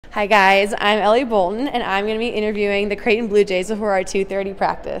Hi guys, I'm Ellie Bolton and I'm going to be interviewing the Creighton Bluejays before our 2:30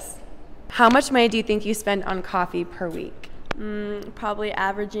 practice. How much money do you think you spend on coffee per week? Probably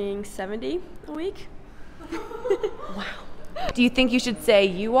averaging 70 a week. Wow. Do you think you should say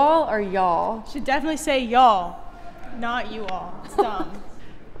you all or y'all? Should definitely say y'all, not you all. It's dumb.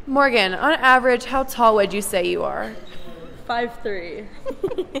 Morgan, on average, how tall would you say you are? 5'3".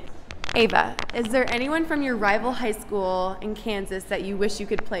 Ava, is there anyone from your rival high school in Kansas that you wish you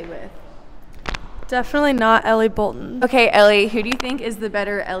could play with? Definitely not Ellie Bolton. Okay, Ellie, who do you think is the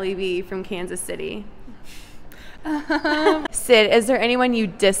better Ellie B from Kansas City? Sid, is there anyone you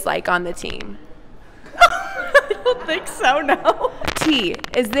dislike on the team? I don't think so, no. T,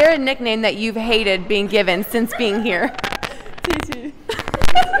 is there a nickname that you've hated being given since being here? TT.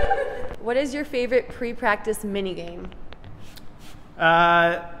 What is your favorite pre-practice minigame?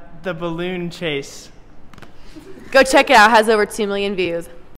 The balloon chase. Go check it out, it has over 2 million views.